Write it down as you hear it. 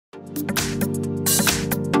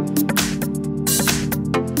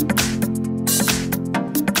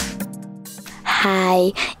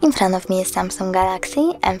Hi, in front of me is Samsung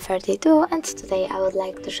Galaxy M32 and today I would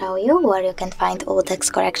like to show you where you can find all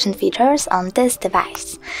text correction features on this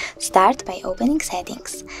device. Start by opening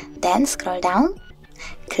Settings, then scroll down,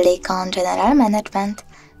 click on General Management,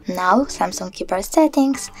 now Samsung Keyboard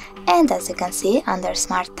Settings, and as you can see under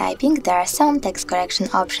Smart Typing there are some text correction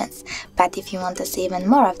options, but if you want to see even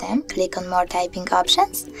more of them, click on More Typing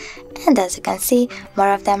Options, and as you can see,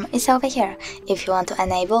 more of them is over here. If you want to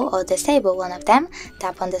enable or disable one of them,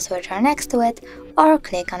 tap on the switcher next to it, or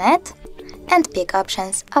click on it, and pick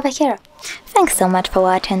Options over here. Thanks so much for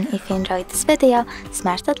watching. If you enjoyed this video,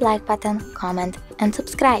 smash that like button, comment and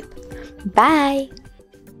subscribe. Bye!